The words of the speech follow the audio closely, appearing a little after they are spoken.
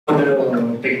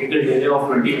technical delay of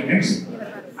 20 minutes.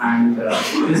 And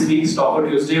this week's Talk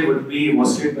Tuesday would be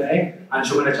hosted by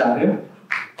Anshuman Acharya.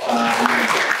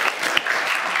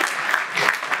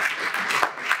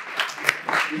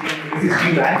 He's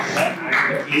from batch,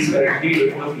 and he's currently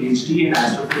doing a PhD in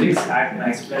astrophysics at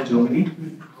Maxwell, Germany.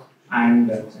 And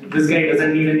this guy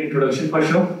doesn't need an introduction for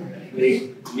sure.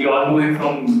 We all know him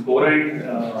from Quora and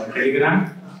Telegram.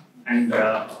 And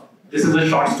this is a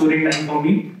short story time for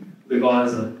me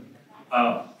because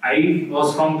I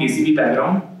was from PCB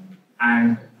background,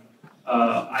 and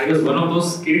I was one of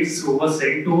those kids who was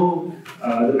sent to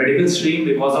the medical stream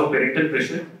because of parental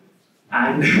pressure.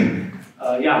 And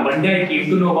yeah, one day I came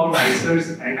to know about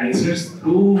ICERs and ICERs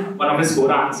through one of his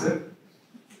Quora answers.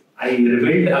 I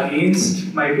rebelled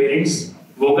against my parents,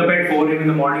 woke up at 4 a.m. in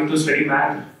the morning to study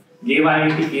math, gave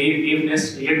IIT, gave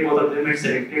NEST, cleared both of them, and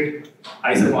selected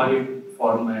ICER module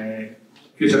for my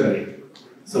future career.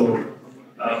 So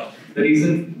the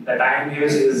reason that I am here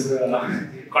is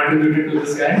contributed to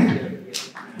this guy.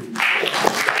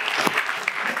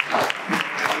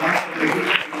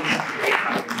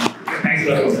 Thanks a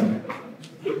lot.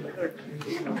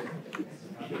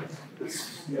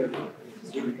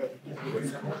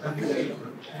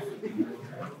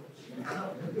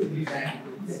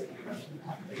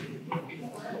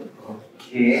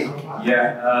 Okay,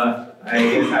 yeah, I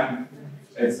guess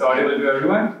it's audible to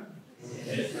everyone?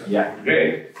 Yeah,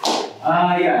 great.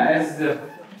 Yeah, as the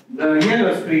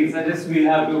yellow screen suggests, we'll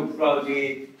have to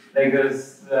probably, like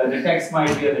this, the text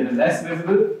might be a little less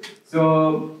visible.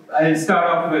 So I'll start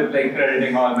off with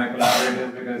crediting all my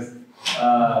collaborators because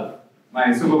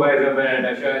my supervisor,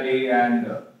 Bennett, Shirley, and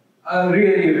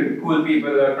really cool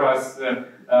people across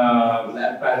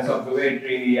Paris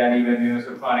Observatory and even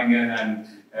University of Groningen and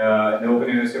the Open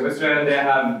University of Israel, they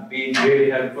have been really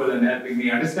helpful in helping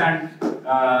me understand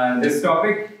this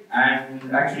topic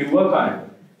and actually work on it.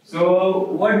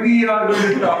 So what we are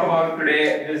going to talk about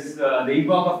today is the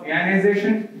Epoch of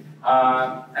Reionisation.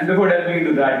 And before delving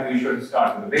into that, we should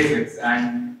start with the basics.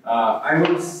 And I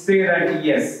would say that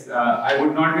yes, I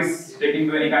would not be sticking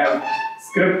to any kind of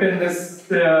script in this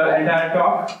entire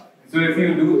talk. So if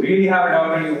you do really have a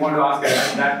doubt and you want to ask it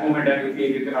at that moment and you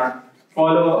feel you cannot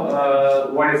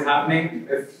follow what is happening,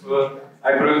 if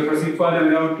I proceed further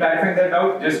without clarifying that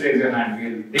doubt, just raise your hand.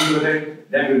 We'll deal with it,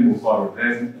 then we'll move forward.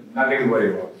 There's nothing to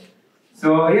worry about.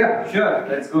 So yeah, sure,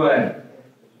 let's go ahead.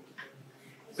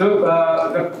 So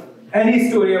any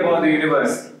story about the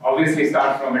universe obviously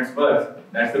starts from its birth.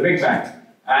 That's the Big Bang.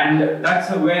 And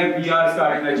that's where we are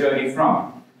starting our journey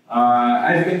from.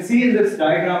 As you can see in this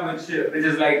diagram, which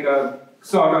is like a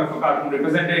sort of a cartoon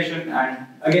representation, and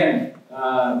again,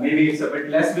 maybe it's a bit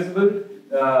less visible.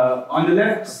 On the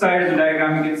left side of the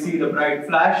diagram, you can see the bright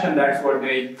flash, and that's what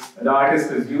the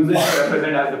artist is using to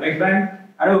represent as the Big Bang.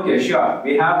 And okay, sure,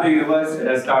 we have the universe, it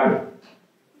has started.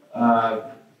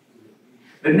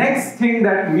 The next thing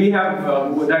that we have,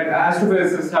 that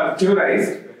astrophysicists have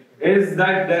theorized, is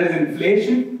that there is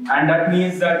inflation, and that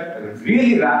means that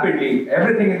really rapidly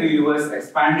everything in the universe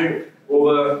expanded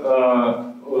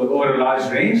over a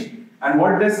large range. And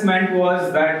what this meant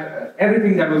was that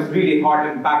everything that was really hot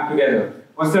and packed together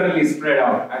was suddenly spread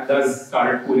out and thus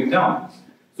started cooling down.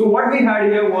 So what we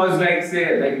had here was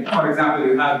say, for example,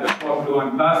 you have the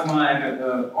quark-gluon plasma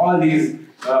and all these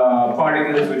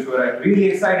particles which were at really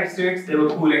excited states, they were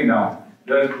cooling down.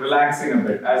 They're relaxing a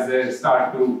bit as they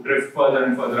start to drift further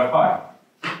and further apart.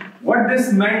 What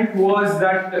this meant was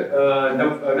that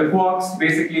the quarks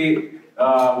basically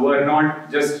were not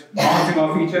just bouncing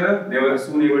off each other, they were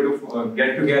soon able to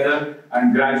get together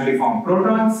and gradually form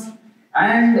protons.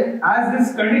 And as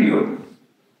this continued,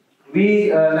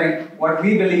 we what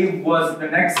we believe was the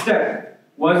next step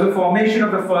was the formation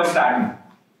of the first atom.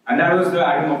 And that was the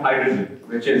atom of hydrogen,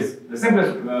 which is the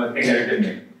simplest thing that it did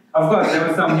make. Of course, there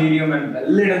was some helium and a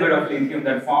little bit of lithium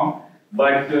that formed,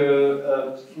 but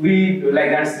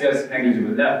that's just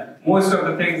negligible. Most of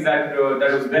the things that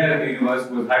was there in the universe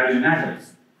was hydrogen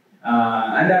atoms.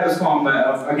 And that was formed,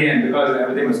 again, because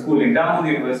everything was cooling down,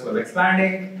 the universe was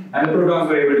expanding, and the protons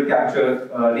were able to capture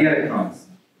the electrons.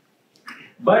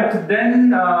 But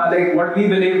then, what we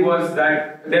believe was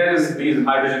that there's these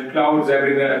hydrogen clouds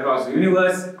everywhere across the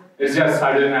universe. It's just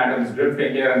hydrogen atoms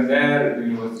drifting here and there, the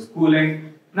universe is cooling.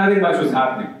 Nothing much was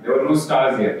happening. There were no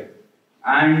stars yet.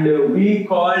 And we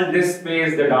called this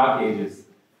phase the Dark Ages,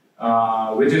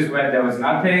 which is when there was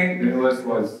nothing, the universe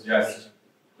was just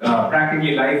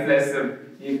practically lifeless,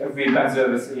 if we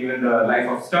consider this even the life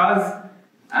of stars.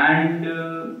 And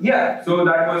yeah, so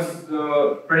that was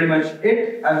pretty much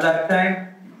it at that time.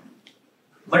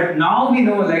 But now we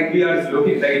know, like we are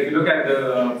looking, like if you look at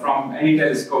the from any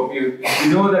telescope, you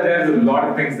know that there's a lot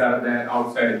of things that are there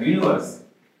outside of the universe.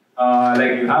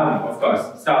 Like you have, of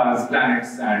course, stars,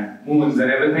 planets, and moons and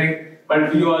everything.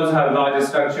 But you also have larger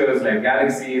structures like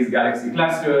galaxies, galaxy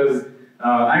clusters,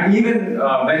 and even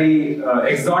very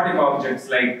exotic objects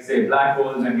like, say, black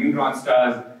holes and neutron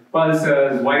stars,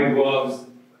 pulsars, white dwarfs,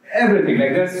 everything.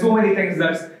 Like there's so many things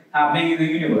that's happening in the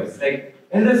universe. Like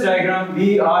in this diagram,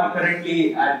 we are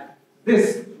currently at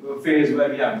this phase where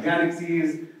we have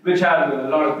galaxies, which have a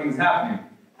lot of things happening.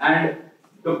 And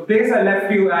the place I left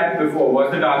you at before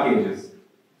was the Dark Ages.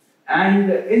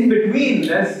 And in between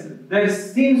this, there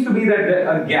seems to be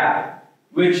a gap,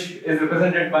 which is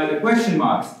represented by the question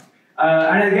marks.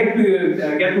 And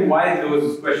I'll get to why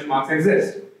those question marks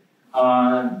exist.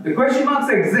 The question marks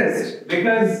exist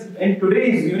because in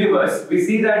today's universe, we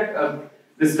see that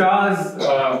the stars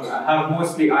have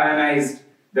mostly ionized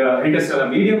the interstellar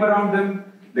medium around them.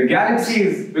 The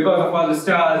galaxies, because of all the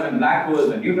stars and black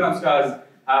holes and neutron stars,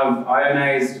 have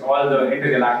ionized all the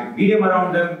intergalactic medium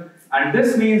around them. And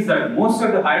this means that most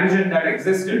of the hydrogen that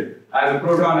existed as a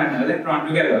proton and an electron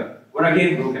together were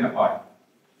again broken apart.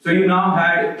 So you now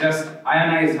had just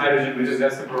ionized hydrogen, which is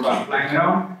just a proton flying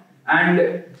around.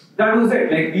 And that was it.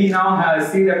 Like we now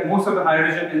see that most of the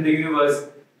hydrogen in the universe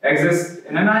exists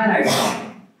in an ionized form.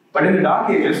 But in the Dark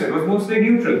Ages, it was mostly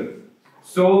neutral.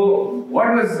 So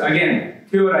what was, again,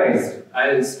 theorized,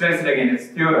 I'll stress it again, it's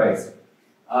theorized,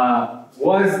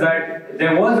 was that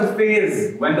there was a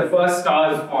phase when the first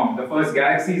stars formed, the first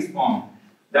galaxies formed,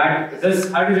 that this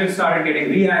hydrogen started getting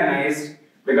reionized,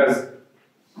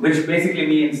 which basically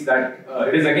means that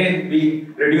it is again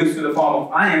being reduced to the form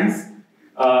of ions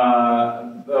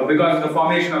because of the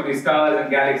formation of these stars and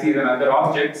galaxies and other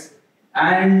objects.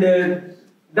 And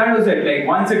that was it. Like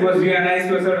once it was reionized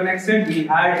to a certain extent, we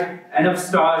had enough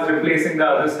stars replacing the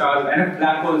other stars, enough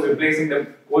black holes replacing the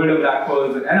older black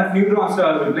holes, enough neutron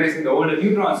stars replacing the older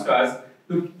neutron stars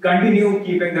to continue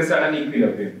keeping the sun in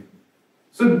equilibrium.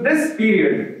 So this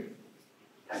period,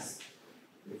 yes,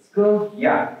 let's go,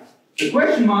 yeah. The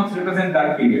question marks represent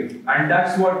that period, and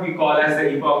that's what we call as the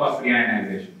Epoch of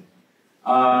Reionisation.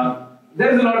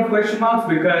 There's a lot of question marks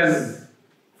because,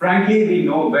 frankly, we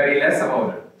know very less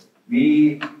about it.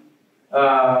 We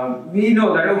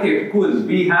know that, okay, cool,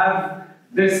 we have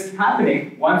this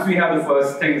happening once we have the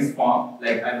first things formed,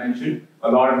 like I mentioned, a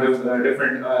lot of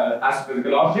different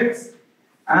astrophysical objects,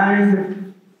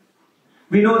 and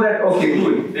we know that, okay,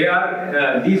 cool,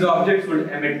 these objects will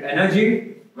emit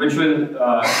energy, which will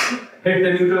hit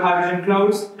the neutral hydrogen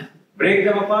clouds, break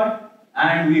them apart,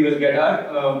 and we will get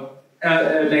our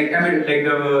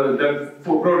the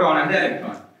proton and the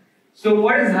electron. So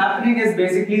what is happening is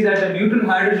basically that the neutral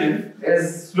hydrogen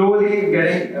is slowly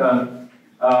getting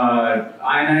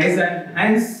ionized, and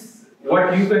hence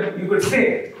what you could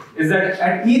say is that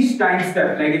at each time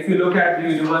step, like if you look at the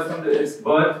universe from its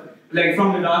birth, like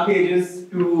from the Dark Ages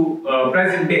to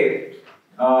present day,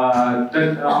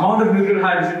 the amount of neutral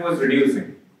hydrogen was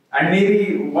reducing. And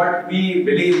maybe what we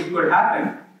believe could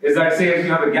happen is that, say, if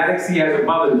you have a galaxy as a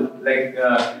bubble, like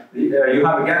you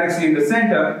have a galaxy in the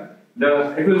center,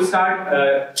 it will start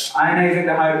ionizing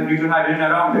the neutral hydrogen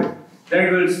around it. Then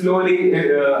it will slowly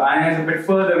ionize a bit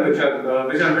further, which are a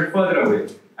bit further away.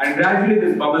 And gradually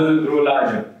this bubble will grow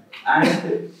larger.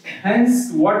 And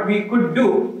hence what we could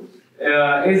do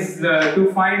is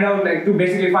to find out, like to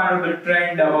basically find out the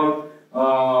trend about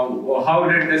how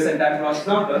did this entire process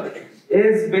occur,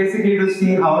 is basically to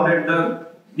see how did the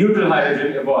neutral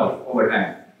hydrogen evolve over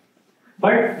time.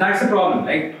 But that's the problem.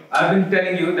 Like I've been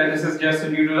telling you that this is just a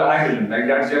neutral hydrogen. Like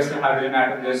that's just a hydrogen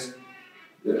atom just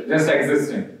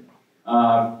existing.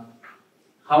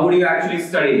 How would you actually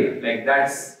study it? Like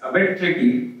that's a bit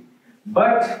tricky.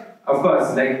 But of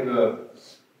course, like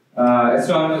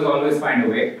astronomers always find a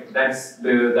way. That's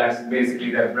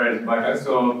basically their bread and butter.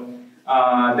 So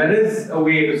there is a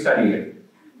way to study it.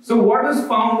 So what was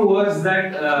found was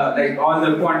that, like all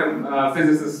the quantum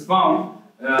physicists found,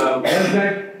 was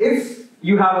that if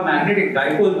you have a magnetic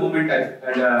dipole moment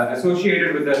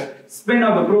associated with the spin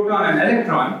of a proton and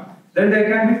electron, then there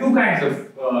can be two kinds of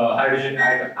hydrogen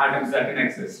atoms that can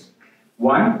exist.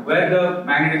 One, where the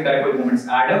magnetic dipole moments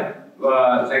add up,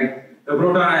 like the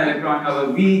proton and electron have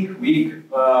a weak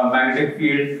magnetic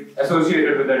field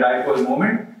associated with the dipole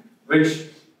moment, which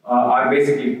are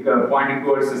basically pointing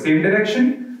towards the same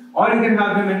direction. Or you can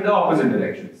have them in the opposite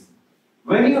directions.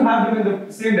 When you have them in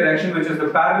the same direction, which is the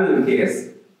parallel case,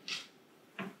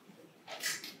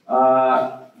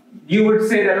 you would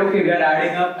say that, okay, they are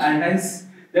adding up, and hence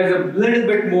there's a little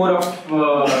bit more of,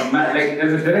 like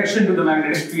there's a direction to the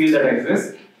magnetic field that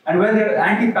exists. And when they're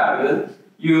anti-parallel,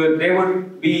 they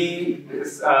would be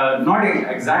not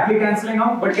exactly cancelling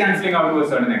out, but cancelling out to a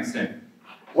certain extent.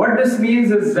 What this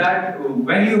means is that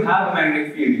when you have a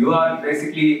magnetic field, you are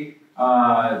basically,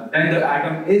 then the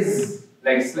atom is,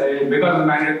 like, because of the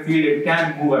magnetic field, it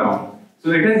can move around.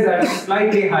 So it is at a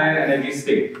slightly higher energy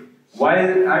state.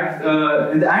 While at,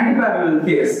 in the antiparallel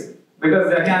case, because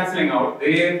they are cancelling out,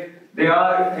 they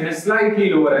are in a slightly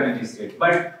lower energy state.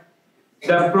 But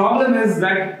the problem is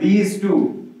that these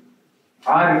two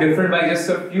are different by just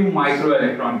a few micro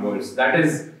electron volts. That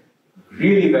is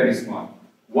really very small.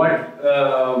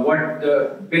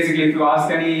 Basically, if you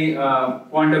ask any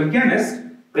quantum chemist,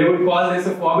 they would call this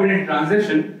a forbidden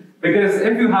transition, because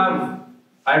if you have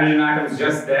hydrogen atoms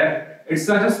just there, it's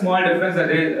such a small difference that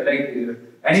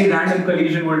any random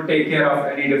collision would take care of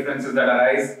any differences that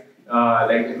arise.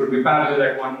 Like it would be parallel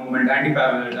at one moment,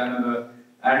 anti-parallel at another,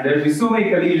 and there will be so many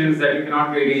collisions that you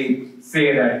cannot really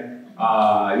say that,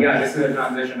 yeah, this is a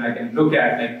transition I can look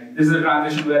at. Like this is a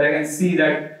transition where I can see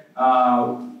that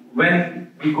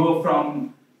when we go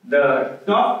from the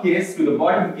top case to the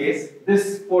bottom case,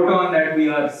 this photon that we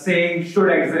are saying should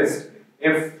exist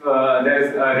if there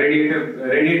is a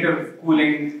radiative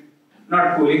cooling,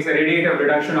 not cooling, so radiative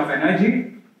reduction of energy,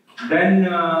 then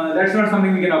that's not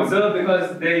something we can observe,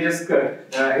 because they just,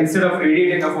 instead of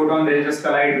radiating a photon, they just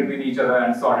collide between each other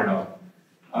and sort it out.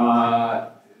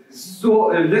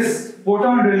 So this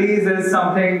photon release is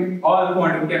something all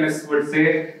quantum chemists would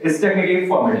say is technically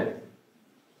forbidden.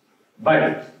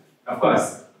 But, of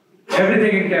course,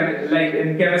 everything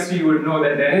in chemistry you would know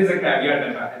that there is a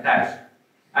caveat attached.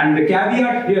 And the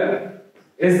caveat here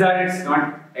is that it's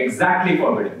not exactly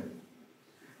forbidden.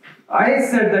 I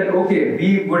said that, okay,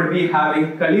 we would be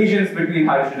having collisions between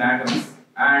hydrogen atoms,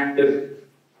 and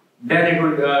then it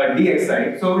would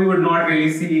de-excite, so we would not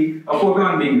really see a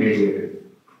photon being radiated.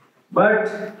 But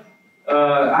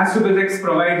astrophysics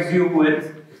provides you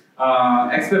with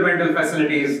experimental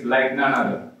facilities like none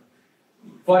other.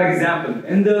 For example,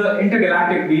 in the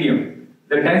intergalactic medium,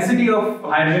 the density of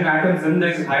hydrogen atoms in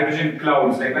these hydrogen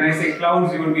clouds, like when I say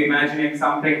clouds, you would be imagining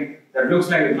something that looks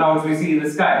like the clouds we see in the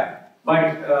sky.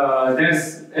 But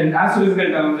there's, in astrophysical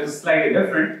terms, it's slightly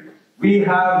different. We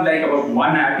have like about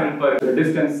one atom per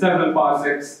distance, several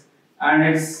parsecs, and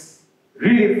it's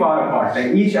really far apart.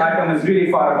 Like each atom is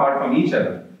really far apart from each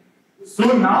other.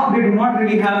 So now they do not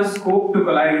really have a scope to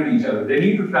collide with each other. They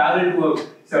need to travel to a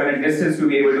certain distance to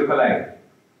be able to collide.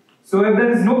 So if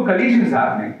there is no collisions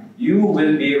happening, you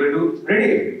will be able to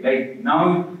radiate. Like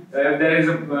now, if there is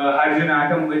a hydrogen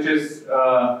atom which is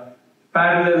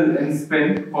parallel in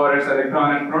spin for its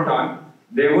electron and proton,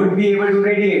 they would be able to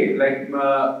radiate. Like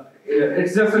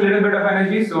it's just a little bit of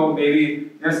energy, so maybe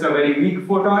just a very weak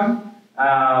photon,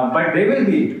 but they will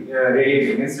be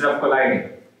radiating instead of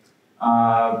colliding.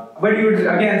 But you would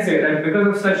again say that because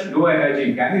of such low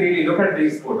energy, can we really look at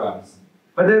these photons?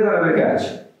 But there's another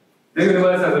catch. The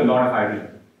universe has a lot of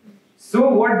hydrogen. So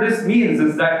what this means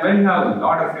is that when you have a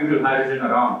lot of neutral hydrogen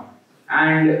around,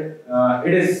 and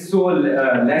it is so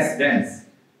less dense,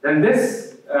 then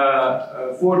this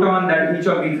photon that each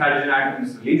of these hydrogen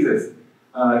atoms releases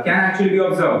can actually be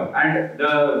observed. And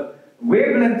the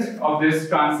wavelength of this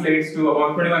translates to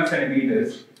about 21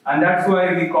 centimeters, and that's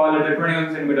why we call it the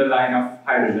 21 centimeter line of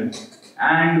hydrogen.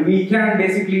 And we can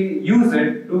basically use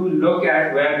it to look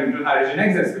at where neutral hydrogen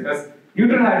exists, because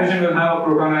neutral hydrogen will have a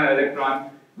proton and electron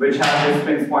which have their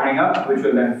spins pointing up, which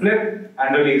will then flip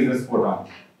and release this photon.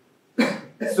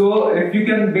 So if you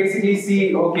can basically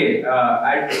see, okay,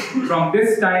 from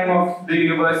this time of the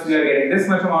universe we are getting this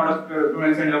much amount of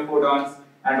 21 centimeter photons,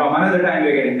 and from another time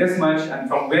we are getting this much, and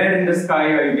from where in the sky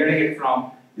are you getting it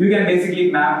from, you can basically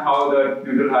map how the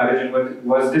neutral hydrogen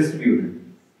was distributed.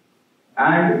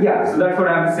 And yeah, so that's what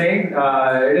I'm saying.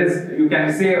 You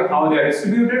can say how they are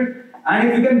distributed, and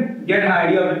if you can get an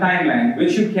idea of the timeline,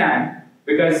 which you can,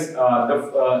 because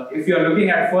if you are looking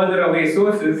at further away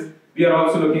sources, we are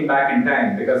also looking back in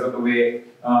time because of the way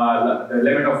the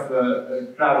limit of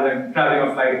traveling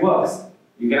of light works.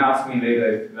 You can ask me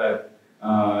later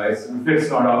if it's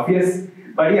not obvious,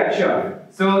 but yeah, sure.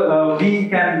 So we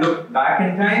can look back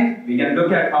in time. We can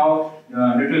look at how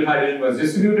neutral hydrogen was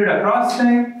distributed across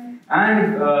time,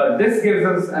 and this gives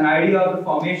us an idea of the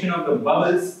formation of the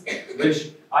bubbles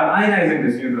which are ionizing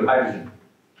this neutral hydrogen.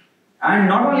 And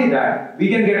not only that, we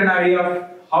can get an idea of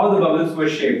how the bubbles were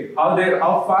shaped,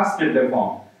 how fast did they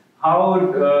form, how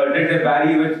did they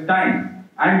vary with time.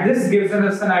 And this gives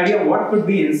us an idea of what could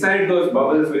be inside those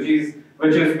bubbles, which is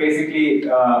basically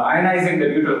ionizing the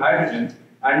neutral hydrogen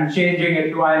and changing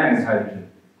it to ionized hydrogen.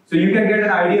 So you can get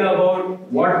an idea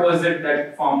about what was it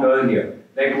that formed earlier.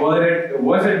 Like,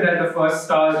 was it that the first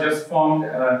stars just formed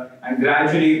and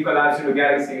gradually collapsed into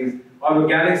galaxies, or were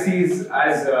galaxies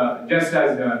just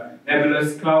as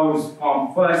nebulous clouds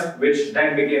formed first, which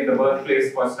then became the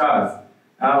birthplace for stars?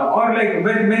 Or like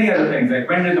many other things, like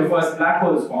when did the first black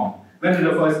holes form? When did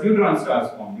the first neutron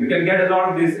stars form? You can get a lot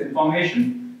of this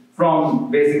information from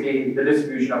basically the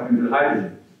distribution of neutral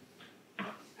hydrogen.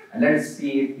 And let's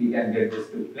see if we can get this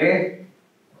to play.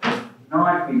 If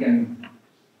not, we can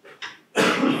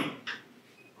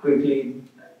quickly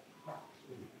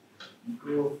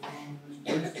go.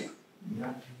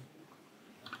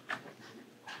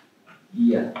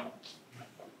 Yeah.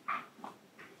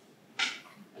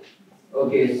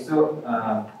 Okay, so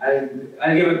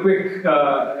I'll give a quick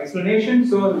explanation.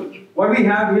 So what we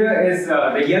have here is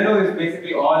the yellow is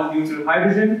basically all neutral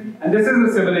hydrogen, and this is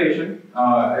a simulation.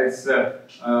 It's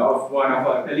of one of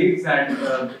our colleagues, and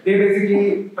they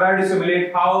basically try to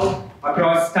simulate how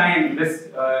across time this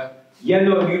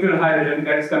yellow neutral hydrogen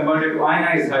gets converted to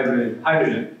ionized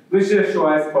hydrogen, which they show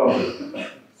as purple.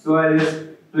 So I'll just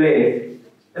play it.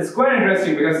 It's quite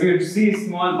interesting because you see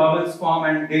small bubbles form,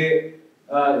 and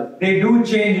they do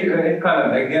change in color.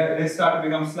 Like they start to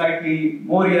become slightly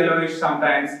more yellowish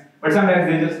sometimes, but sometimes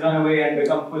they just run away and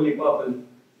become fully purple.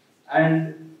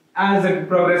 And as it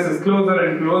progresses closer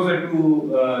and closer to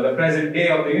the present day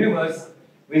of the universe,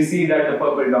 we see that the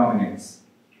purple dominates.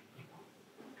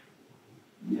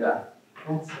 Yeah.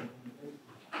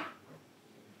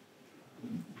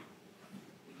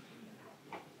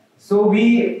 So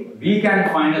we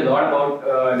can find a lot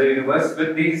about the universe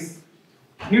with these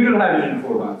neutral hydrogen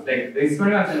photons, like these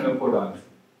 21 centimeter photons.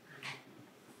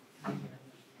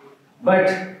 But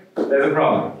there's a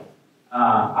problem.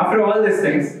 After all these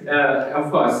things,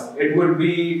 of course, it would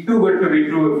be too good to be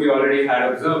true if we already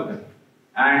had observed them.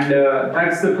 And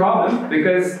that's the problem,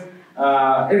 because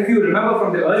if you remember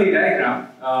from the early diagram,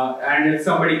 and if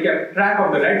somebody kept track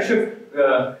of the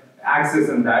redshift axis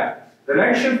in that, the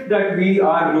redshift that we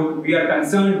are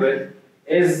concerned with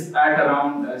is at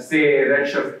around, say,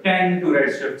 redshift 10 to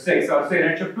redshift 6, or say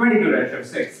redshift 20 to redshift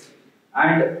 6.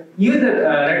 And even the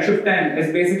redshift 10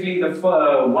 is basically the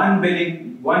 1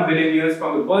 billion years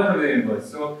from the birth of the universe.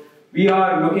 So we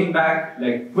are looking back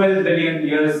like 12 billion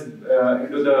years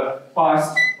into the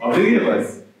past of the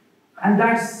universe. And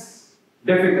that's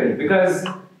difficult because,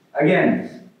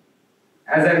 again,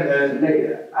 as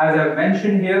I've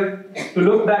mentioned here, to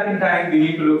look back in time, we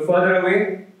need to look further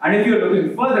away. And if you're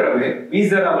looking further away, means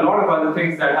there are a lot of other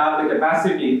things that have the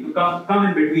capacity to come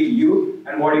in between you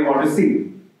and what you want to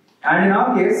see. And in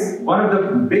our case, one of the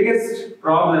biggest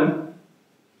problem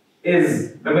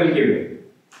is the Milky Way.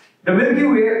 The Milky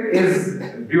Way is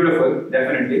beautiful,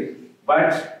 definitely,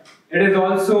 but it is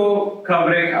also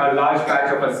covering a large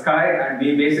patch of a sky, and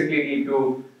we basically need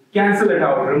to cancel it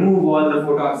out, remove all the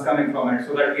photons coming from it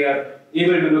so that we are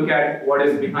able to look at what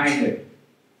is behind it.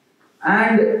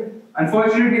 And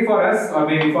unfortunately for us, or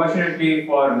maybe fortunately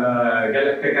for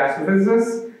galactic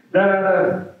astrophysicists, there are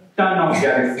a ton of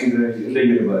galaxies in the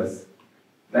universe.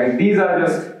 Like these are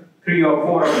just 3 or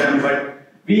 4 of them, but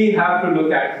we have to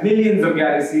look at millions of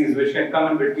galaxies which can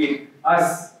come in between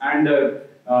us and the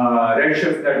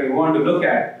redshift that we want to look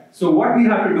at. So what we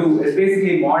have to do is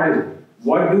basically model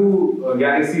what do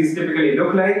galaxies typically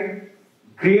look like,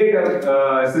 create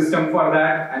a system for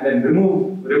that, and then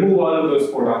remove all of those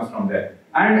photons from there.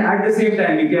 And at the same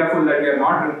time, be careful that we are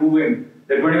not removing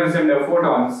the 21 centimeter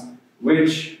photons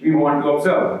which we want to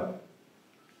observe.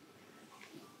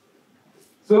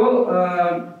 So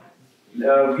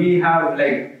we are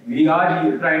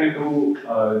trying to do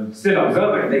still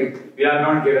observe it, like we have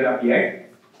not given up yet.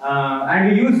 And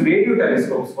we use radio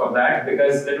telescopes for that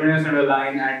because the 21 centimeter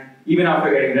line, and even after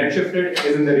getting redshifted,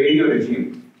 is in the radio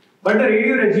regime. But the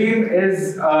radio regime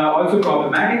is also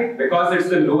problematic because it's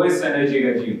the lowest energy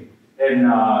regime in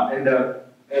the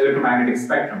electromagnetic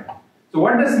spectrum. So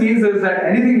what this means is that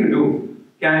anything you do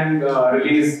can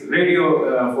release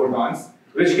radio photons,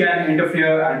 which can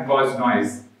interfere and cause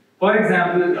noise. For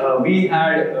example, we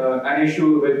had an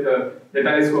issue with the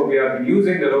telescope we have been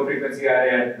using, the low frequency array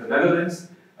at the Netherlands,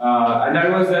 and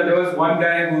that was that there was one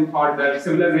guy who thought that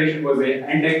civilization was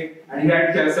ending, and he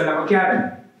had set up a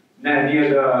cabin near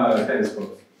the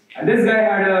telescopes. And this guy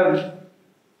had a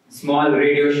small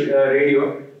radio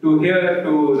to hear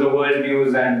to the world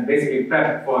news and basically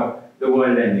prep for the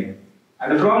world ending.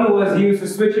 And the problem was he used to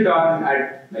switch it on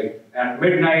at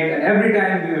midnight, and every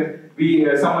time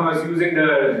someone was using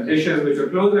the dishes which were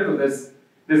closer to this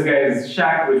guy's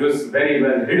shack, which was very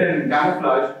well hidden in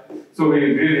camouflage, so we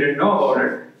really didn't know about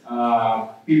it.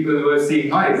 People were seeing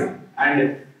noise,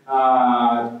 and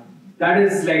that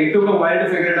is like, it took a while to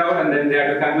figure it out, and then they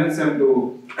had to convince him to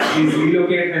please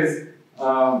relocate his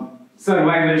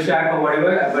survival shack or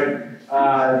whatever.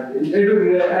 But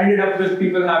it ended up with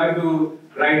people having to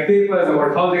write papers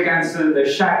about how they cancel the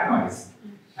shack noise.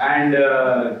 And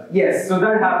yes, so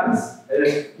that happens.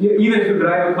 Even if you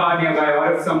drive a car nearby,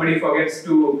 or if somebody forgets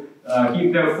to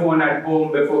keep their phone at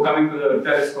home before coming to the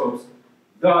telescopes,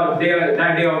 that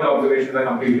day of the observations are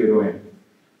completely ruined.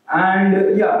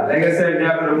 And yeah, like I said, they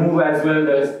have to remove as well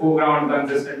the foreground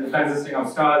consisting of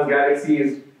stars,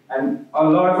 galaxies, and a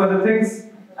lot of other things.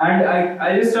 And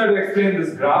I just try to explain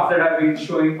this graph that I've been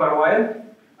showing for a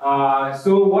while.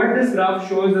 So what this graph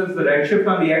shows is the redshift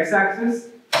on the x-axis,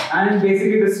 and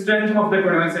basically the strength of the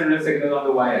 21-centimeter signal on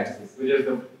the y-axis, which is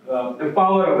the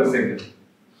power of the signal.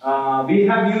 We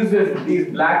have used these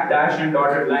black dashed and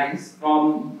dotted lines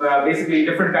from basically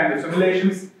different kinds of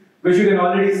simulations, which you can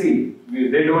already see.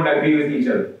 They don't agree with each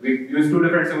other. We use two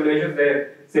different simulations, they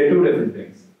say two different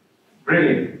things.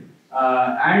 Brilliant.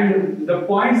 And the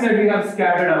points that we have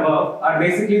scattered above are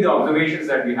basically the observations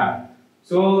that we have.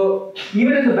 So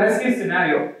even in the best case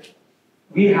scenario,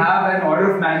 we have an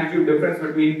order of magnitude difference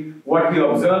between what we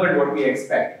observe and what we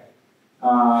expect.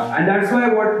 And that's why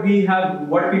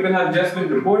what people have just been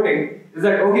reporting is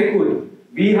that, okay, cool,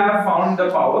 we have found the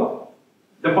power.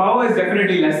 The power is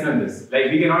definitely less than this. Like,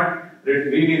 we cannot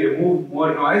really remove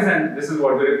more noise, and this is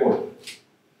what we report.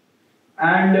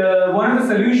 And one of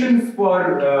the solutions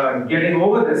for getting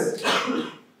over this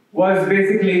was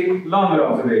basically longer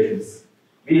observations.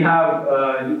 We have,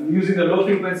 using the low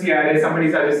frequency array,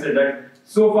 somebody suggested that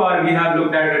so far we have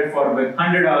looked at it for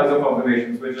 100 hours of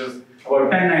observations, which is about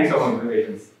 10 nights of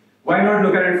observations. Why not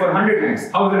look at it for 100 nights,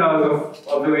 1,000 hours of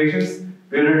observations?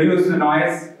 We'll reduce the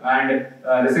noise, and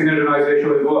the signal to noise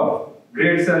ratio will go up.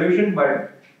 Great solution, but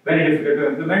very difficult to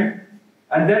implement.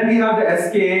 And then we have the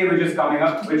SKA, which is coming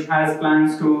up, which has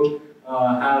plans to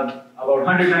have about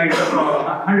 100 nights of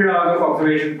 100 hours of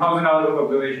observation, 1,000 hours of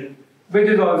observation, which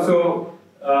is also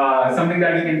something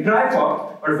that we can try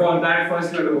for, but for that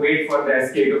first we have to wait for the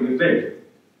SKA to be built.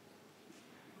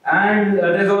 And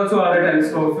there's also other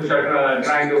telescopes which are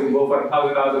trying to go for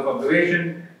 1,000 hours of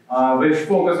observation, which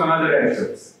focus on other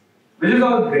redshifts, which is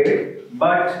all great,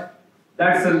 but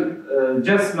that's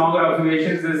just longer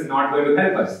observations is not going to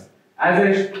help us. As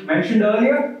I mentioned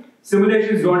earlier,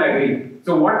 simulations don't agree.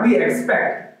 So what we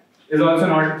expect is also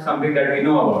not something that we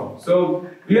know about. So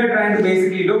we are trying to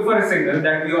basically look for a signal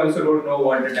that we also don't know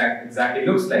what it exactly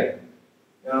looks like.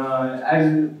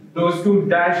 As those two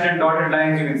dashed and dotted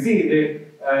lines you can see, they,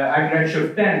 at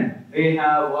redshift 10, they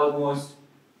have almost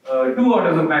 2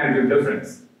 orders of magnitude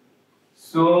difference.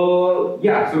 So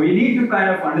yeah, so we need to kind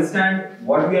of understand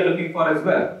what we are looking for as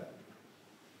well.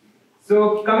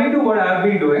 So coming to what I've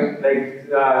been doing, like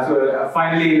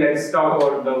finally let's talk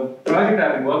about the project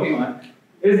I've been working on,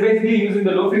 is basically using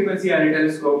the low frequency array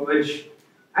telescope, which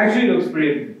actually looks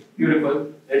pretty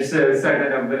beautiful. It's set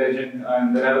in a village in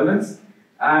the Netherlands,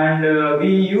 and we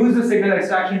use a signal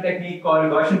extraction technique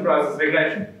called Gaussian process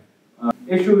regression.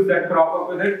 Issues that crop up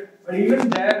with it, but even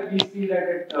there we see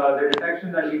that the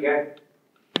detection that we get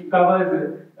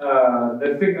covers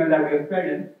the signal that we have fed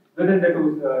in within the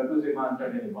 2 sigma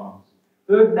uncertainty bounds.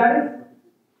 So that is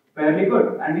fairly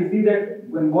good, and we see that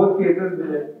in both cases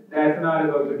the SNR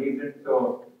is also decent,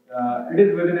 so it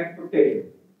is within expectation.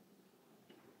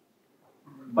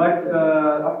 But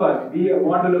of course, we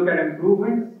want to look at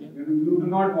improvements. You do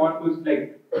not want to,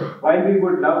 like, while we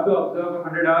would love to observe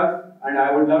 100 hours, and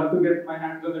I would love to get my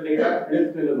hands on the data, it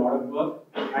is still a lot of work,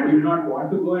 and we do not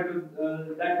want to go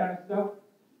into that kind of stuff.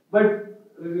 But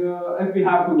if we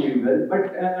have to, we will.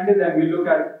 But until then, we look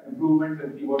at improvements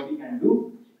and see what we can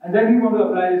do, and then we want to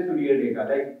apply this to real data.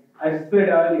 Like I said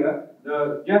earlier,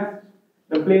 just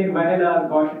the plain vanilla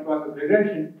Gaussian process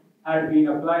regression had been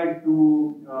applied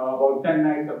to about 10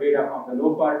 nights of data from the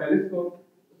low power telescope.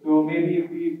 So maybe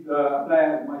if we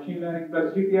apply machine learning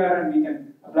plus GPR and we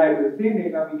can apply to the same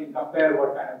data, we can compare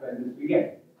what kind of values we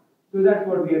get. So that's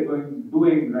what we are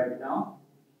doing right now.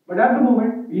 But at the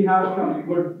moment, we have some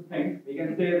good things. We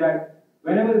can say that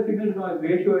whenever the signal to noise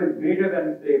ratio is greater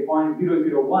than, say,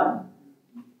 0.001,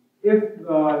 if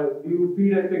you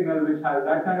feed a signal which has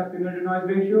that kind of signal to noise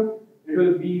ratio, it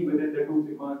will be within the 2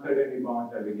 sigma uncertainty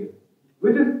bounds that we give,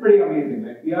 which is pretty amazing.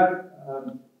 Like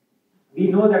we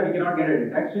know that we cannot get a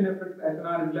detection if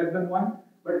SNR is less than 1,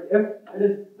 but if it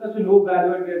is such a low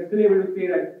value and we are still able to say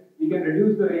that we can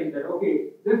reduce the range, that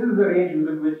okay, this is the range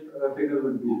within which a signal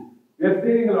would be. We are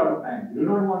saving a lot of time. You do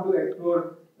not want to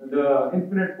explore the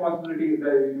infinite possibilities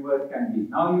that the universe can be.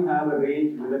 Now you have a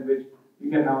range within which you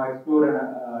can now explore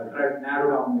and try to narrow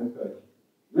down your search,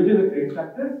 which is a great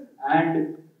success.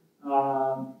 And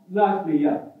Lastly,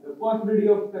 the possibility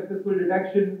of successful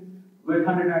detection with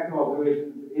 100 times of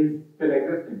observations is still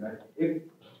existing, right?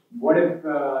 What if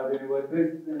the universe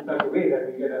is in such a way that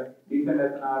we get a decent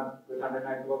SNR with 100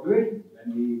 times of observations,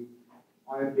 then we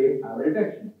honestly have a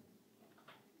detection.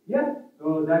 Yeah,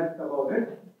 so that's about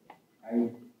it.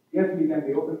 I guess we can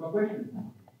be open for questions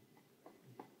now.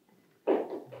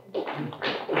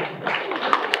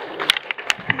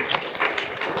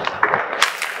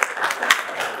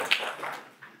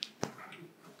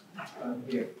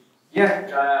 Okay.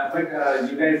 Yeah, but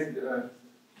you guys,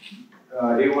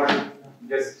 do you want to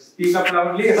just speak up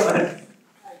loudly? Or? I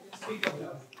can speak up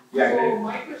loud. Yeah, so great.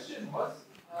 my question was,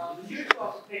 you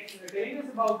telling us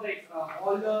about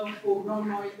all the foreground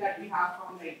noise that we have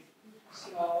from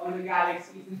on the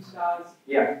galaxies and stars.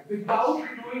 Yeah. Without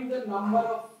knowing the number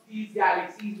of these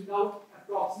galaxies, without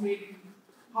approximating,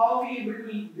 how are we able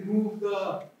to remove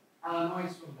the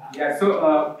noise from that? Yeah.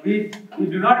 So we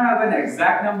do not have an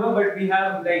exact number, but we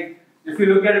have if you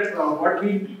look at it,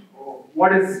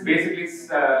 what is basically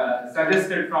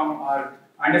suggested from our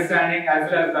understanding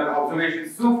as well as our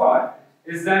observations so far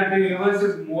is that the universe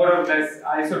is more or less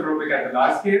isotropic at the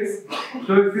large scales.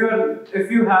 So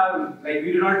if you have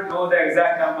we do not know the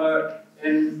exact number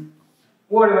in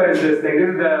whatever is this, this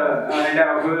is the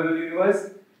entire observable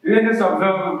universe. You can just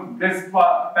observe this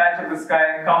patch of the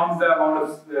sky, count the amount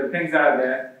of things that are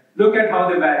there, look at how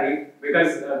they vary,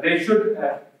 because they should,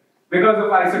 because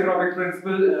of isotropic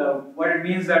principle, what it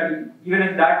means that even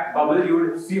in that bubble you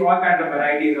would see all kinds of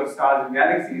varieties of stars and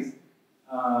galaxies.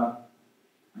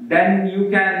 Then you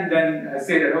can then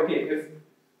say that, okay, if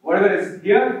whatever is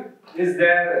here is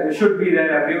there, should be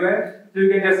there everywhere, so you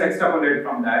can just extrapolate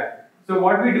from that. So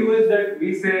what we do is that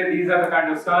we say these are the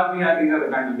kind of stars we have, these are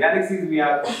the kind of galaxies we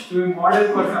have. So we model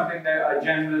for something that a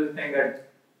general thing that,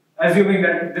 assuming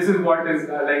that this is what is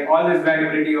all this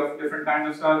variability of different kinds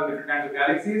of stars, different kinds of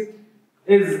galaxies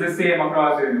is the same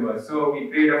across the universe. So we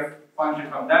create a function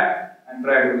from that and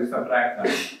try to subtract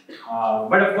that.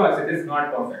 But of course, it is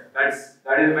not perfect. That is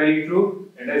very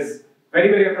true. It is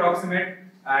very approximate,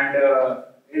 and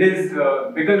it is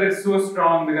because it's so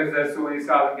strong, because there are so many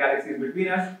stars and galaxies between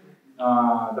us.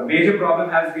 The major problem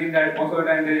has been that most of the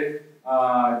time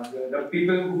the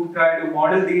people who try to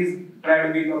model these try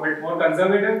to be a bit more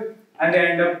conservative, and they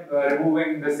end up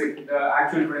removing the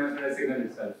actual production signal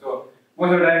itself. So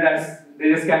most of the time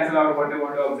they just cancel out what they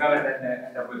want to observe and then they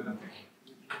end up with nothing.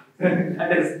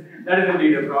 that is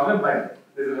indeed a problem, but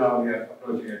this is how we are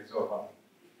approaching it so far.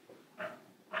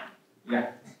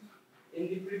 Yeah. In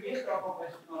the previous talk of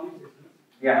astronomy systems,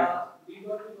 we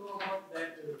got to know about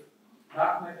that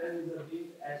dark matter is a big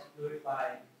explored by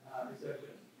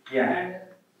researchers. Yeah.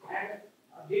 And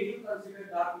did you consider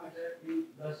dark matter in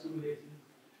the simulation?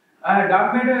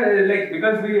 Dark matter,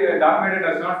 because dark matter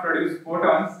does not produce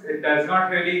photons, it does not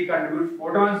really contribute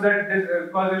photons that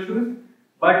cause issues.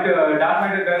 But dark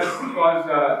matter does cause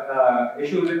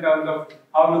issues in terms of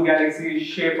how do galaxies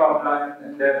shape up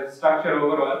and their structure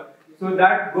overall. So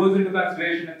that goes into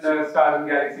consideration in the stars and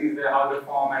galaxies, how they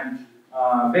form,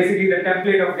 and basically the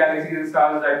template of galaxies and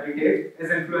stars that we take is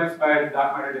influenced by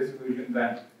dark matter distributions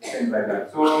and things like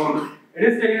that. So it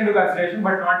is taken into consideration,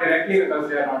 but not directly because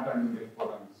they are not contributing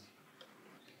photons.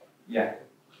 Yeah.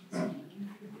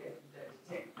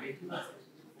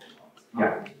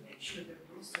 Yeah.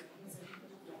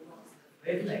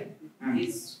 Wavelength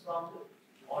is from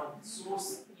what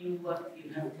source you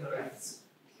have theorized.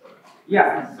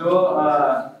 Yeah. So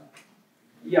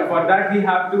for that we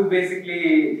have to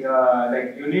basically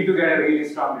you need to get a really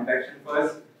strong detection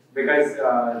first, because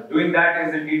doing that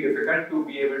is indeed difficult to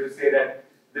be able to say that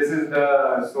this is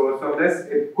the source of this.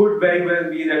 It could very well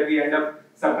be that we end up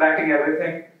subtracting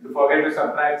everything, to forget to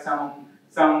subtract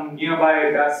some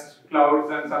nearby dust clouds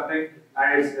and something,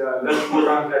 and it's the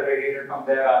photons that radiated from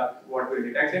there are what we're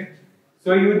detecting.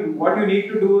 So what you need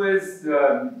to do is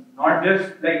not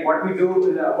just what we do.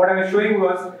 What I was showing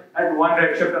was at one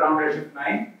redshift, around redshift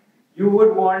 9, you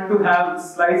would want to have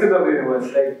slices of the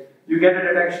universe. You get a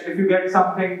detection, if you get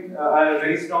something a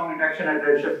very strong detection at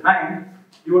redshift 9,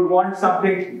 you would want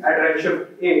something at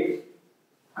redshift 8.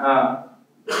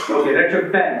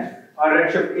 Redshift 10 or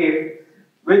redshift 8,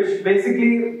 which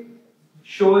basically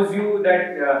shows you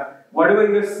that whatever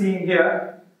you're seeing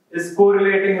here is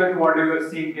correlating with what you are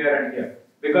seeing here and here.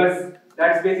 Because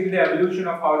that's basically the evolution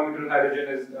of how neutral hydrogen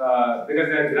is, because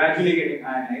they're gradually getting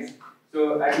ionized.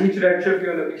 So at each redshift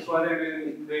you're looking further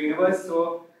into the universe.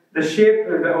 So the shape,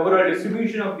 the overall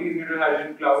distribution of these neutral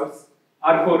hydrogen clouds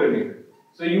are correlated.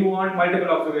 So you want multiple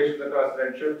observations across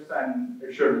redshifts, and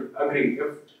it should agree.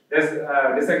 If there's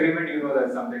disagreement, you know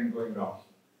there's something going wrong.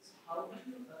 So how do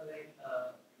you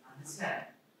understand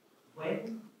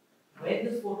when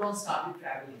the photons started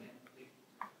traveling,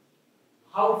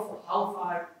 how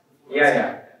far?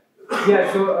 Yeah.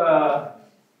 So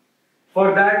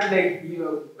for that, like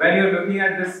when you're looking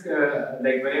at this,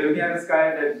 like when you're looking at the sky,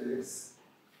 it's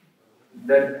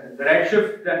the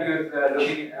redshift that you're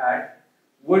looking at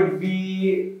would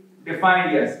be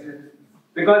defined, yes,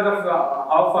 because of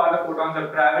how far the photons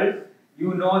have traveled.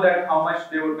 You know that how much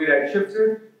they would be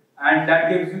redshifted, and that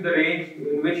gives you the range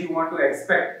in which you want to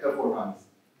expect the photons.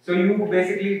 So you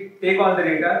basically take all the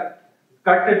data,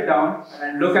 cut it down,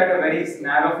 and look at a very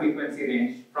narrow frequency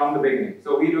range from the beginning.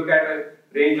 So we look at a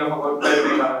range of about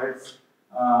 12 megahertz,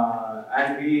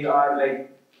 and we are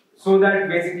like, so that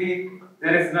basically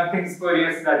there is nothing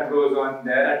spurious that goes on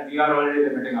there, and we are already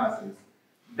limiting ourselves.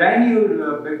 Then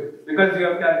you, because you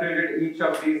have calculated each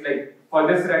of these, like for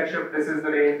this redshift, this is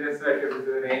the range, this redshift, this is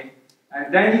the range,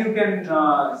 and then you can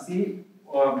see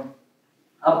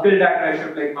up till that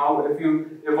redshift, like how if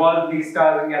you evolve these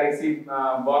stars and galaxy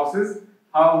boxes,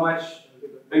 how much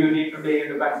do you need to take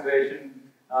into consideration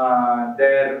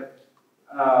their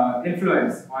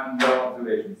influence on the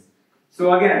observations.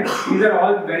 So again, these are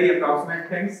all very approximate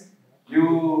things. We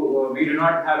do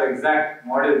not have exact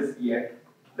models yet.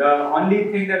 The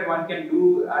only thing that one can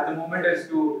do at the moment is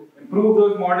to improve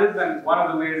those models, and one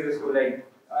of the ways is to like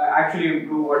actually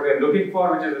improve what we are looking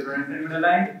for, which is the 20 centimeter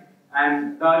line,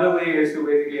 and the other way is to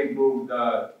basically improve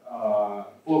the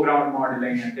foreground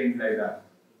modeling and things like that.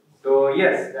 So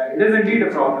yes, it is indeed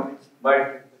a problem,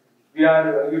 but we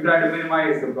try to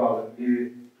minimize the problem.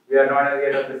 We are not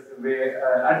yet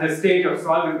at the stage of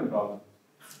solving the problem.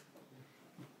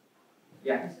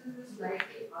 Yeah. This is like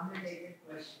an unrelated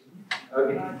question.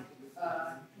 Okay.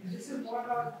 This is more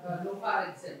about LOFAR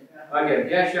itself. Okay.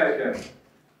 Yeah. Sure.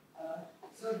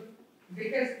 So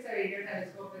because it's a radio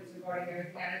telescope, it's recording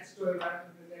everything and it's stored on a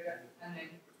computer, and then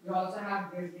you also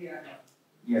have Grizzly and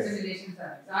Yes. simulations on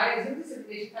it. So I assume the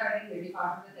simulations are running very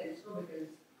far from the telescope because.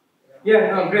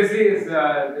 Yeah. No. Grizzly is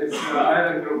it's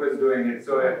another group is doing it,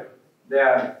 so they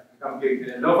are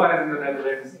completely. LOFAR is in the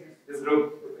Netherlands. This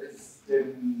group is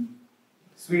in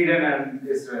Sweden and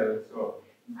Israel. So.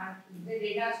 And the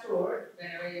data stored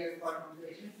whenever you record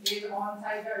observations is on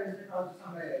site or is it also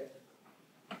somewhere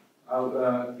else?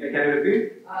 Can you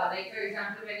repeat? Like for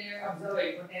example, when you're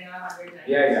observing for 10 or 100 times.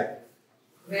 Yeah.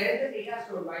 Where is the data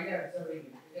stored while you're observing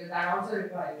it? Because that also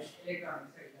requires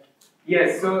electronics, right?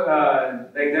 Yes, so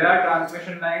like there are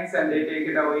transmission lines and they take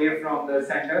it away from the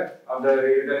center of the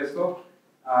radio telescope.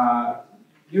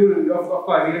 Of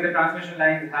course, even the transmission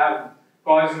lines have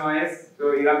cause noise,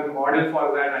 so you have to model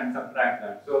for that and subtract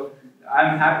that. So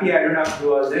I'm happy I don't have to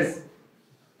do all this.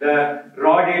 The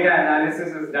raw data analysis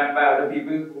is done by other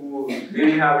people who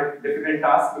really have a difficult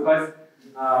task, because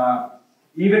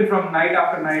even from night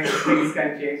after night things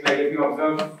can change. Like if you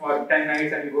observe for 10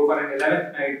 nights and you go for an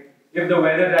 11th night, if the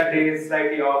weather that day is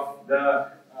slightly off,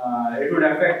 it would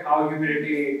affect how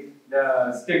humidity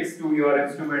sticks to your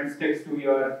instrument, sticks to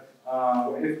your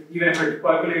even if it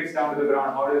percolates down to the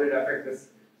ground, how does it affect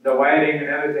the wiring and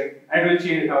everything, and it will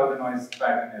change how the noise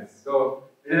pattern is. So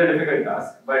it is a difficult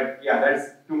task, but yeah,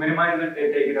 that's to minimize it.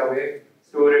 They take it away,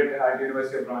 store it at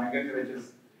University of Groningen, which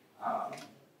is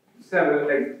several,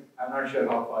 like I'm not sure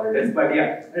how far it is, but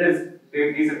yeah, it is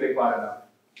reasonably far enough.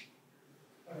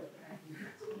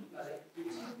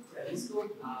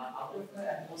 Telescope out of the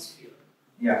atmosphere.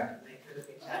 Yeah. Like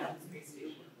the International Space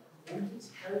Station. Won't it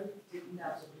help taking the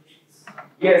observations?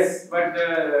 Yes, but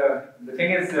the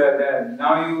thing is that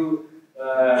now you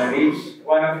reach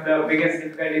one of the biggest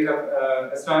difficulties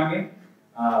of astronomy,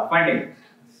 funding.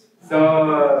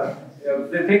 So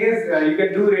the thing is, you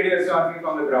can do radio astronomy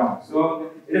from the ground.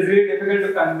 So it is really difficult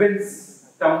to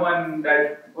convince someone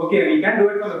that okay, we can do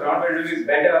it from the ground, but it will be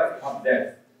better up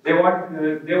there. They want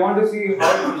to see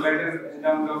how it is better in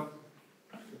terms of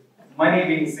money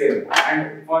being saved.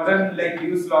 And for them, like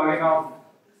you slogging off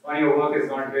on your work is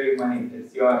not really money,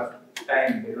 it's your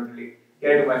time. They don't really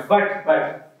care too much. But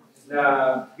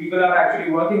people are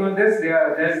actually working on this.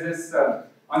 There's this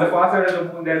on the far side of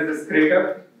the moon. There's this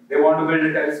crater. They want to build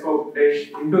a telescope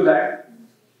dish into that.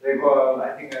 They call,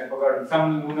 I think I forgot,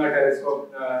 some lunar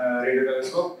telescope, radio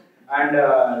telescope, and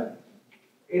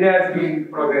it has been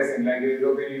progressing. Like the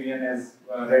European Union is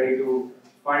ready to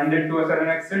fund it to a certain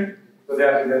extent. So they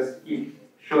have to just keep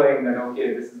showing that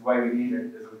okay, this is why we need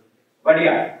it. But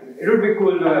yeah, it would be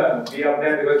cool to be up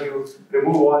there because you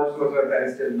remove all sorts of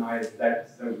terrestrial noise.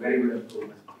 That's a very good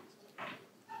improvement.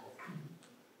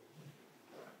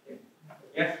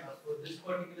 Yes? For this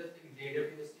particular thing,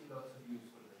 JWST will also be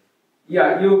useful.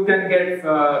 Yeah, you can get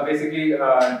basically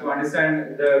to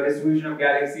understand the distribution of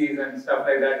galaxies and stuff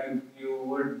like that. You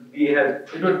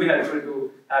it would be helpful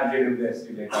to have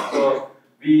JWST data. So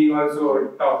we also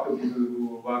talk to people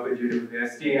who work with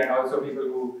JWST and also people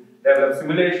who develop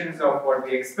simulations of what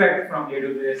we expect from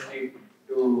JWST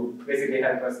to basically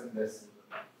help us in this.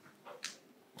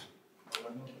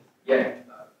 Yeah.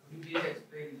 Could you please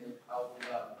explain how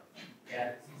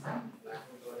galaxies and black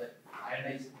holes are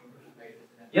ionized?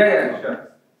 Yeah,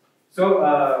 sure. So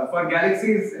for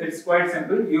galaxies, it's quite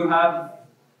simple. You have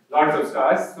lots of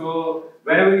stars. So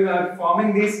whenever you are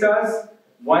forming these stars,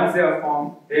 once they are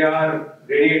formed, they are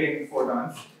radiating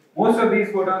photons. Most of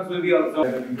these photons will be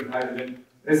absorbed where the neutral hydrogen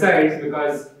resides,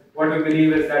 because what we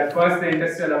believe is that first the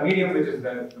interstellar medium, which is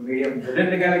the medium within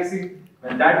the galaxy,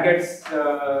 when that gets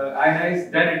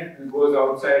ionized, then it goes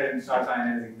outside and starts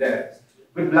ionizing there.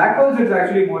 With black holes, it's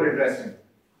actually more interesting.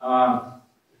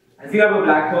 If you have a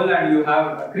black hole and you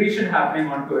have accretion happening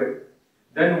onto it,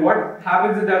 then what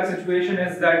happens in that situation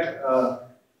is that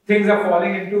things are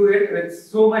falling into it with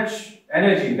so much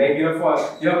energy. Like you have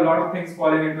a lot of things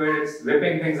falling into it, it's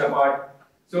ripping things apart.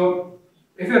 So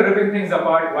if you're ripping things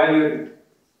apart while you're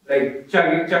like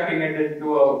chucking it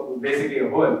into basically a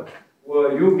hole,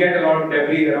 you get a lot of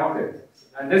debris around it.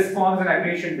 And this forms an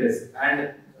accretion disk.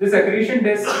 And this accretion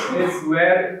disk is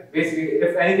where basically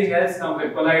if anything else comes,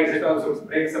 it collides, it also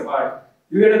breaks apart.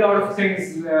 You get a lot of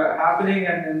things happening,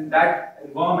 and in that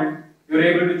environment, you're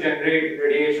able to generate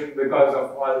radiation because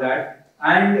of all that.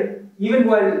 And even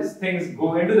while things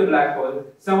go into the black hole,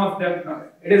 some of them,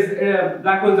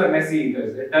 black holes are messy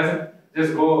eaters. It doesn't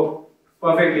just go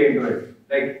perfectly into it.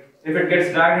 Like if it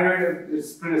gets dragged into it,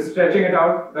 it's stretching it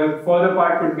out, the further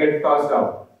part could get tossed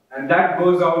out. And that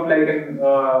goes out like in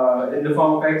the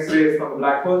form of X-rays from the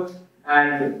black hole,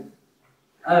 and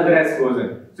the rest goes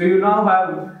in. So you now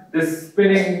have this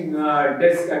spinning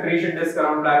accretion disk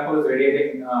around black holes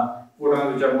radiating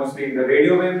photons which are mostly in the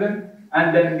radio wavelength,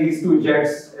 and then these two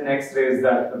jets in X-rays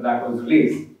that the black holes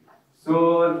release.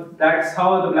 So that's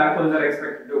how the black holes are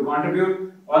expected to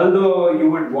contribute, although you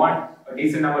would want a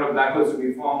decent number of black holes to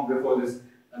be formed before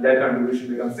their contribution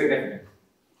becomes significant.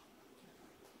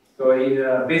 So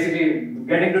basically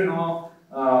getting to know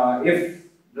if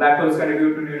black holes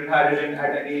contribute to neutral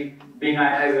hydrogen being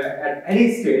ionized at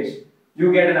any stage,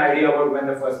 you get an idea about when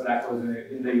the first black holes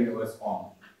in the universe form.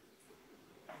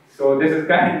 So this is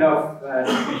kind of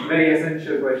a very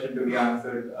essential question to be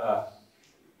answered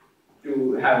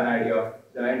to have an idea of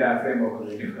the entire framework of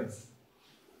the universe.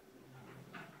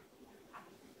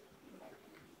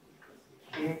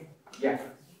 Yeah.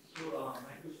 So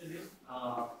my question is,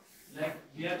 like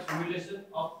we have simulation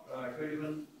of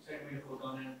 21 centimeter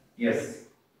photon and Yes.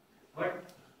 but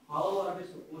how are we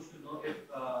supposed to know if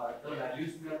the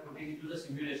values we are putting into the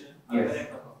simulation are Yes.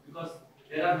 correct or not? Because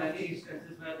there are many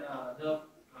instances where the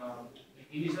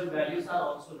initial values are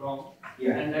also wrong,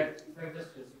 Yeah. and that affects the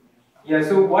stress. Yeah,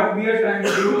 so what we are trying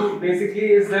to do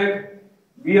basically is that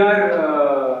we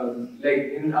are,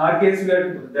 like in our case, we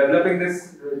are developing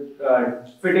this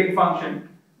fitting function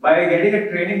by getting a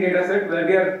training data set where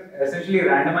we are essentially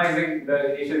randomizing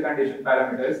the initial condition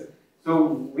parameters. So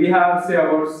we have, say,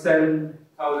 about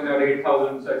 7,000 or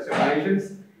 8,000 such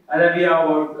simulations, and then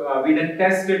we then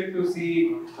test it to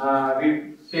see, we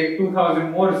take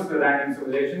 2,000 more random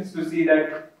simulations to see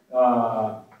that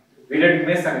we didn't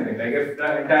miss anything. Like if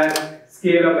the entire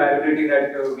scale of variability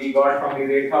that we got from these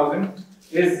 8,000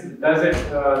 does it,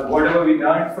 whatever we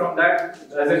learned from that,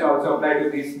 does it also apply to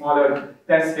these smaller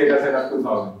test data set of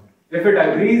 2,000? If it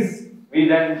agrees, we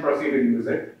then proceed to use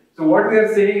it. So what we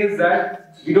are saying is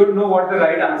that we don't know what the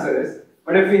right answer is,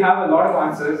 but if we have a lot of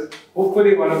answers,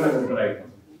 hopefully one of them is the right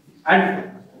one. And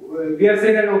we are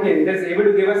saying that, okay, it is able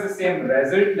to give us the same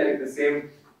result, like the same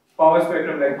power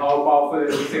spectrum, like how powerful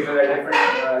is the signal at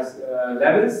different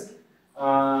levels.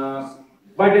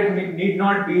 But it need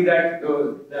not be that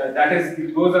those are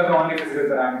the only physical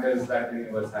parameters that the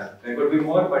universe has. There could be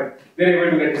more, but we are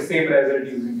able to get the same result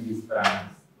using these parameters.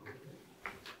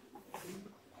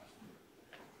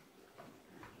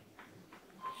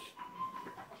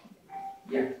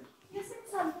 Yeah. You said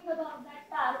something about that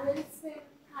parallel spin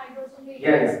hydrogen radius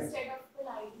Yeah. instead of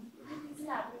colliding. Could you please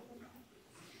elaborate on that?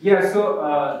 Yeah, so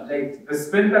like the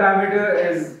spin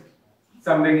parameter is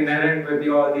something inherent with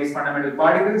all these fundamental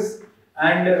particles,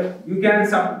 and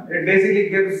it basically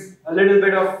gives a little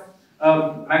bit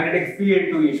of magnetic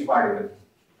field to each particle.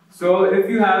 So if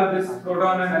you have this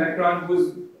proton and electron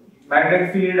whose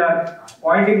magnetic field are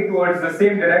pointing towards the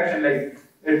same direction, like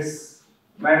its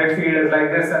magnetic field is like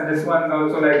this and this one is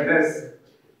also like this,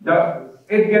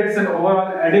 it gets an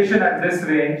overall addition at this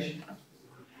range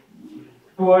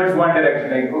towards one direction.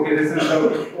 Like, okay, this is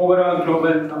the overall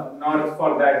global north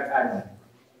for that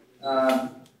atom.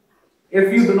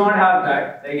 If you do not have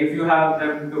that, like if you have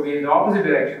them to be in the opposite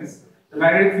directions, the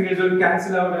magnetic fields will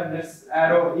cancel out, and this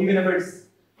arrow, even if it's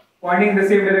pointing in the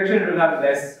same direction, it will have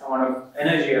less amount of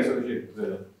energy associated with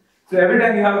it. So every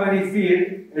time you have any field,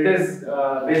 it is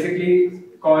basically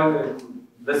called,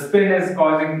 the spin is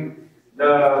causing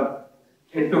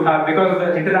it to have, because of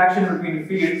the interaction between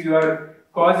fields, you are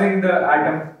causing the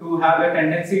atom to have a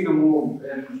tendency to move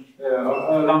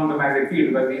along the magnetic field,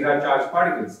 because these are charged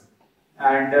particles.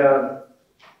 And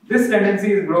this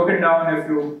tendency is broken down if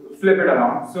you flip it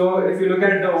around. So if you look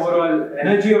at the overall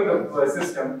energy of the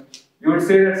system, you would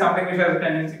say that something which has a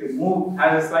tendency to move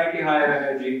has a slightly higher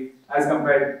energy as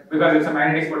compared, because it's a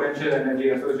magnetic potential energy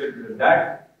associated with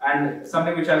that, and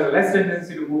something which has a less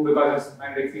tendency to move because its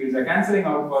magnetic fields are cancelling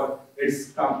out for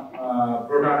its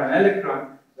proton and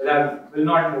electron, will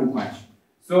not move much.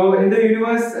 So in the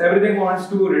universe, everything wants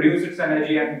to reduce its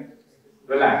energy and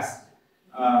relax.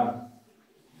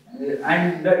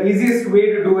 And the easiest way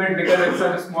to do it, because it's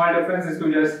such a small difference, is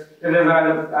to just, if there's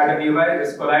another atom nearby,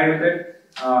 just collide with it,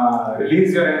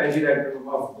 release your energy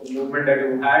of the movement that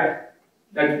you had.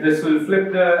 That this will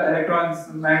flip the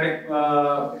electron's magnetic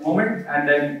moment, and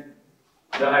then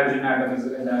the hydrogen atom is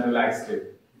in a relaxed state.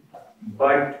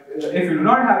 But if you do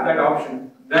not have that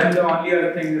option, then the only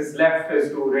other thing is left is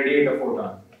to radiate a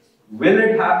photon. Will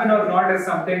it happen or not is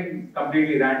something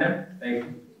completely random. Like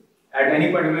at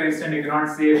any particular instant, you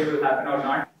cannot say if it will happen or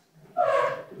not.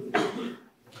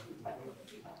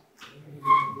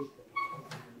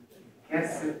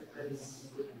 Yes,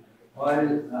 or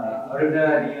if there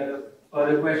are any other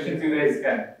further questions, you guys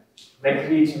can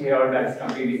reach me out. That's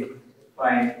completely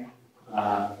fine.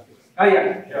 Oh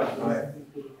yeah, sure. Go ahead.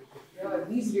 Yeah,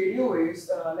 these radio waves,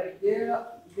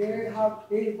 they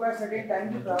require certain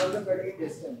time to travel a certain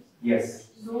distance. Yes.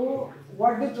 So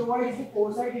what they provide is the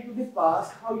foresight into the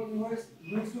past, how universe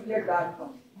used to get that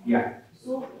from. Yeah.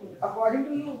 So according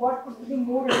to you, what could be the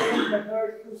more relevant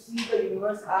method to see the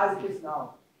universe as it is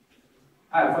now?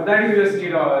 For that you just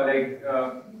need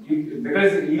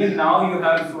because even now you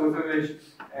have sources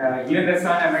which even the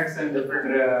sun emits in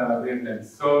different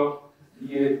wavelengths. So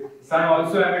sun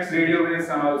also emits radio waves,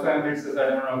 sun also emits a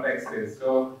certain amount of X-rays.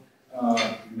 So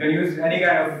you can use any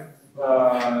kind of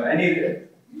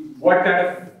what kind of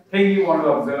thing you want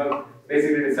to observe.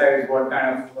 Basically decides what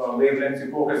kind of wavelengths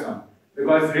you focus on.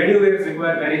 Because radio waves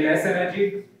require very less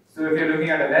energy. So if you're looking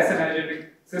at a less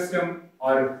energetic system,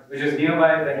 or which is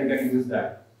nearby, then you can use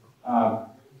that.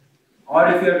 Or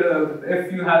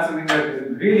if you have something that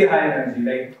is really high energy,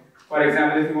 like for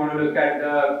example, if you want to look at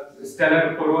the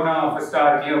stellar corona of a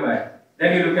star nearby,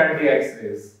 then you look at the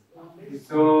X-rays.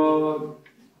 So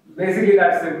basically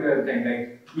that's the thing.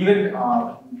 Like even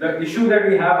the issue that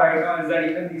we have right now is that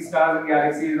even these stars and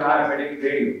galaxies are emitting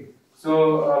radio.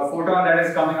 So a photon that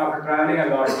is coming after traveling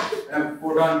a lot, and a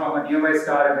photon from a nearby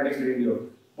star emitting radio.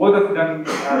 Both of them,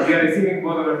 we are receiving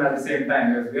both of them at the same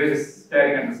time because we are just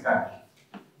staring at the sky.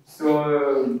 So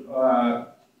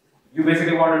you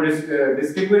basically want to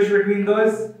distinguish between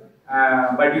those,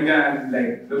 but you can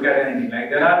look at anything. Like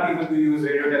there are people who use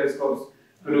radio telescopes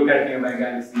to look at nearby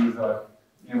galaxies or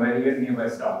even nearby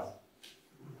stars.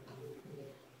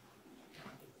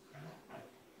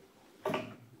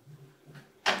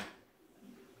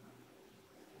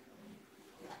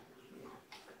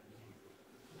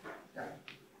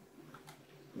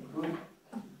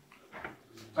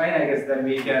 Fine, I guess then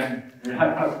we can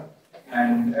wrap up.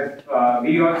 And if,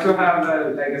 we also have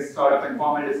a sort of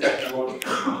informal discussion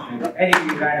about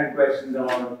any random questions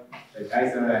about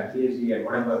ISO and PhD and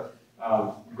whatever.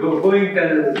 Going to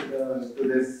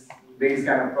these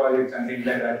kind of projects and things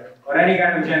like that, or any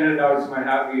kind of general doubts you might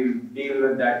have, we'll deal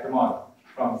with that tomorrow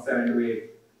from 7 to 8.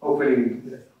 Hopefully,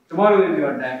 tomorrow will be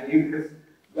on time.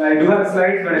 I do have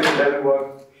slides, but if it doesn't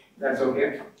work, that's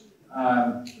okay.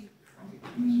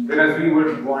 Because we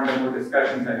would want more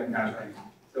discussions, I think, kind of thing.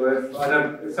 So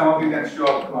if some of you can show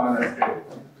up tomorrow, that's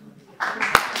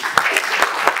great.